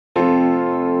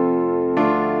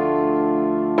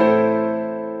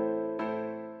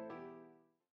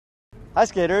Hi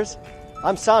skaters,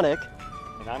 I'm Sonic.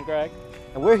 And I'm Greg.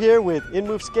 And we're here with In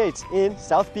Move Skates in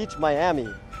South Beach, Miami.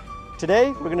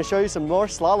 Today we're going to show you some more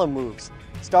slalom moves,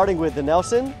 starting with the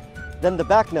Nelson, then the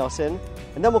back Nelson,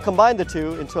 and then we'll combine the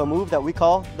two into a move that we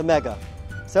call the Mega.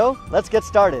 So let's get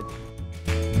started.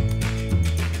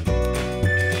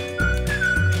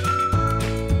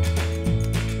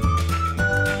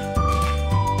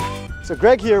 So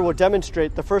Greg here will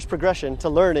demonstrate the first progression to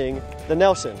learning the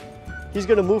Nelson. He's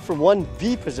going to move from one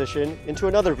V position into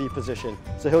another V position.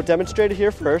 So he'll demonstrate it here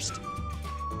first,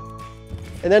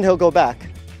 and then he'll go back.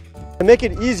 To make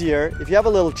it easier, if you have a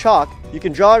little chalk, you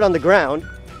can draw it on the ground.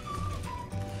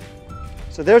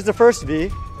 So there's the first V,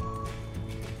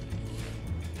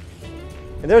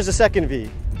 and there's the second V.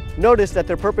 Notice that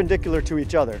they're perpendicular to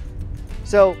each other.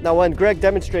 So now when Greg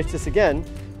demonstrates this again,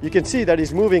 you can see that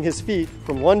he's moving his feet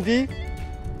from one V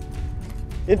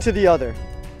into the other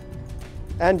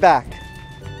and back.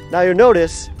 Now you'll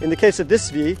notice, in the case of this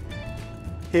V,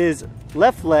 his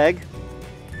left leg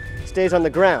stays on the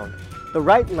ground. The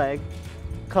right leg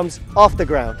comes off the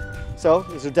ground. So,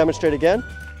 as we'll demonstrate again.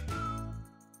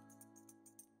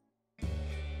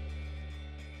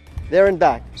 There and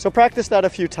back. So practice that a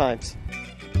few times.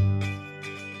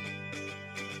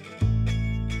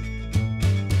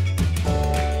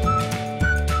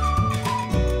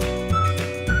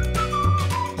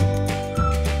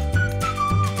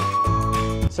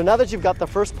 So now that you've got the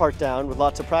first part down with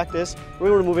lots of practice, we're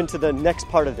going to move into the next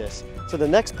part of this. So the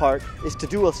next part is to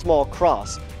do a small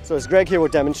cross. So as Greg here will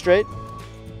demonstrate,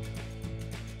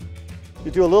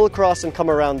 you do a little cross and come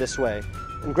around this way.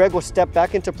 And Greg will step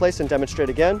back into place and demonstrate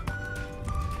again.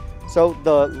 So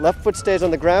the left foot stays on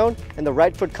the ground and the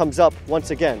right foot comes up once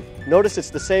again. Notice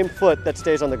it's the same foot that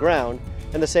stays on the ground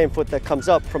and the same foot that comes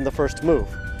up from the first move.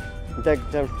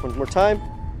 One more time.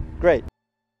 Great.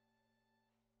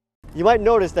 You might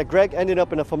notice that Greg ended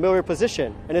up in a familiar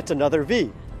position, and it's another V.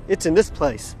 It's in this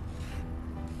place.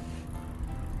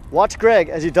 Watch Greg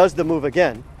as he does the move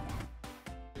again.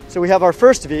 So we have our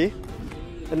first V,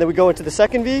 and then we go into the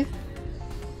second V,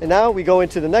 and now we go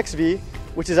into the next V,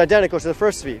 which is identical to the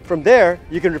first V. From there,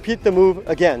 you can repeat the move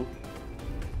again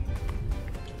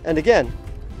and again.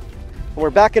 And we're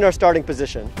back in our starting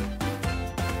position.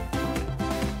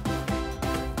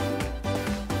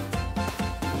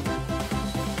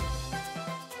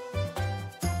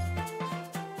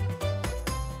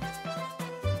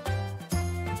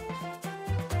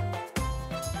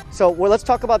 So let's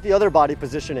talk about the other body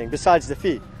positioning besides the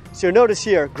feet. So you'll notice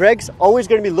here, Greg's always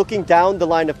going to be looking down the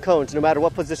line of cones no matter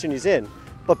what position he's in.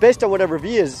 But based on whatever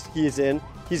V he is in,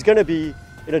 he's going to be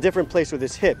in a different place with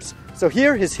his hips. So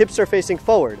here his hips are facing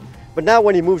forward. But now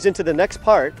when he moves into the next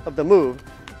part of the move,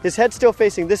 his head's still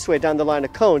facing this way down the line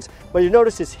of cones, but you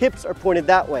notice his hips are pointed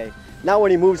that way. Now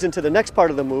when he moves into the next part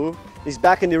of the move, he's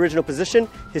back in the original position,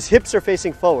 his hips are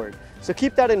facing forward. So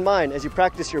keep that in mind as you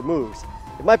practice your moves.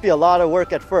 It might be a lot of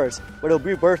work at first, but it'll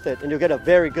be worth it and you'll get a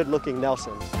very good looking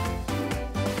Nelson.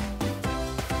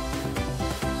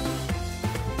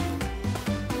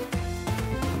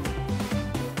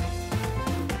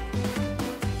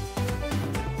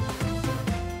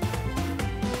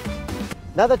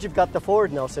 Now that you've got the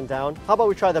forward Nelson down, how about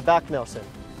we try the back Nelson?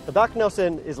 The back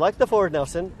Nelson is like the forward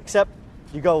Nelson, except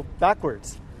you go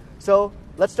backwards. So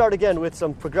let's start again with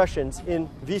some progressions in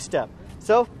V-step.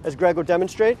 So, as Greg will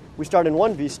demonstrate, we start in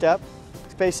one V-step,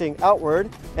 facing outward,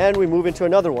 and we move into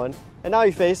another one. And now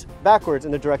you face backwards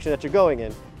in the direction that you're going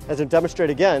in. As we'll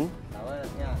demonstrate again,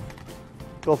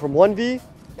 go from one V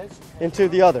into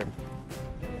the other.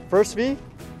 First V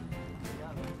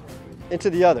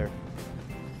into the other.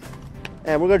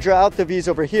 And we're going to draw out the V's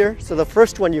over here. So the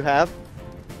first one you have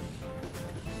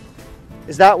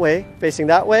is that way, facing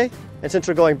that way. And since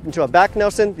we're going into a back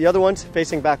Nelson, the other one's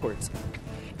facing backwards.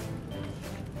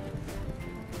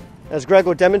 As Greg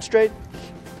will demonstrate,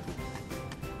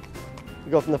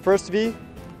 we go from the first V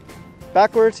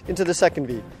backwards into the second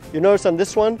V. You'll notice on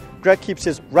this one, Greg keeps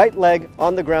his right leg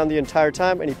on the ground the entire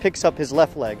time and he picks up his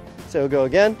left leg. So he'll go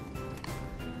again.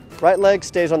 Right leg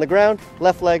stays on the ground,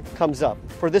 left leg comes up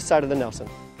for this side of the Nelson.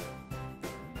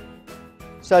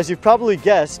 So as you've probably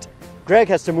guessed, Greg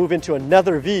has to move into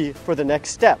another V for the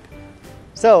next step.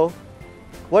 So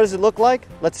what does it look like?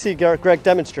 Let's see Greg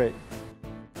demonstrate.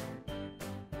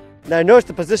 Now notice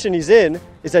the position he's in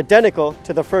is identical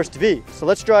to the first V. So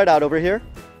let's draw it out over here.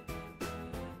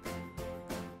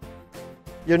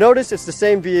 You'll notice it's the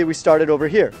same V we started over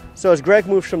here. So as Greg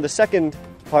moves from the second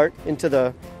part into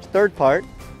the third part,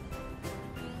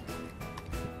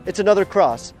 it's another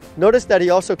cross. Notice that he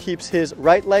also keeps his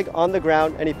right leg on the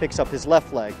ground and he picks up his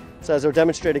left leg. So as I'll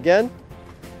demonstrate again,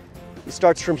 he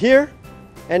starts from here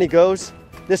and he goes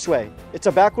this way. It's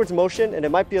a backwards motion and it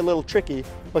might be a little tricky,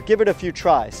 but give it a few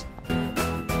tries.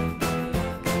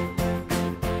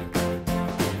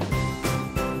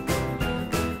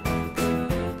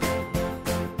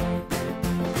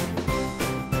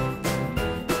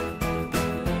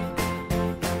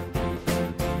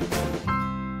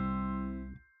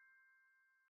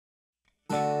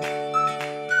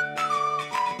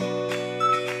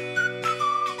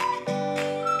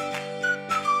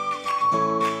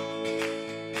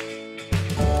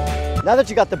 Now that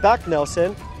you got the back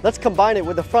Nelson, let's combine it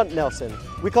with the front Nelson.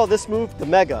 We call this move the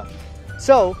mega.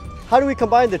 So, how do we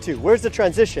combine the two? Where's the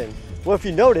transition? Well, if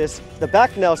you notice, the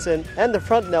back Nelson and the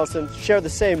front Nelson share the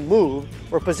same move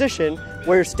or position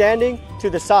where you're standing to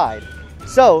the side.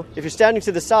 So, if you're standing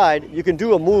to the side, you can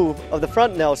do a move of the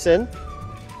front Nelson.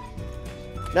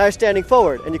 Now you're standing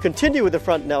forward, and you continue with the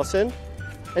front Nelson,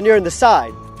 and you're in the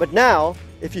side. But now,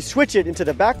 if you switch it into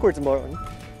the backwards mode,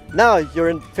 now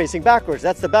you're facing backwards.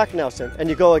 That's the back Nelson. And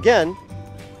you go again,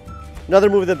 another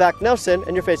move of the back Nelson,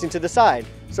 and you're facing to the side.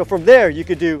 So from there, you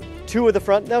could do 2 of the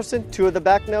front Nelson, 2 of the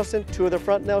back Nelson, 2 of the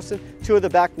front Nelson, 2 of the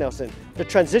back Nelson. The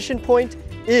transition point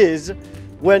is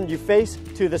when you face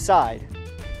to the side.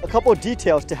 A couple of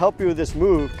details to help you with this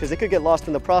move, because it could get lost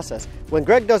in the process. When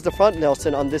Greg does the front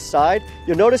Nelson on this side,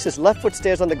 you'll notice his left foot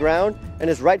stays on the ground and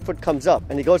his right foot comes up.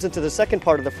 And he goes into the second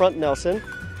part of the front Nelson.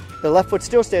 The left foot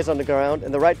still stays on the ground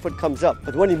and the right foot comes up.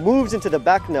 But when he moves into the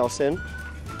back Nelson,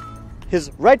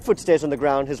 his right foot stays on the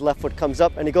ground, his left foot comes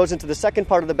up, and he goes into the second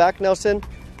part of the back Nelson.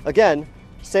 Again,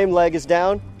 same leg is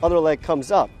down, other leg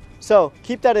comes up. So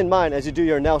keep that in mind as you do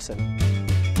your Nelson.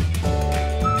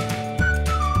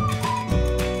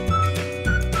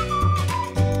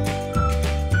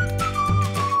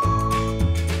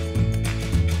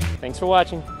 Thanks for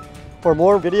watching. For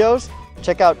more videos,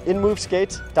 check out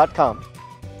inmoveskates.com.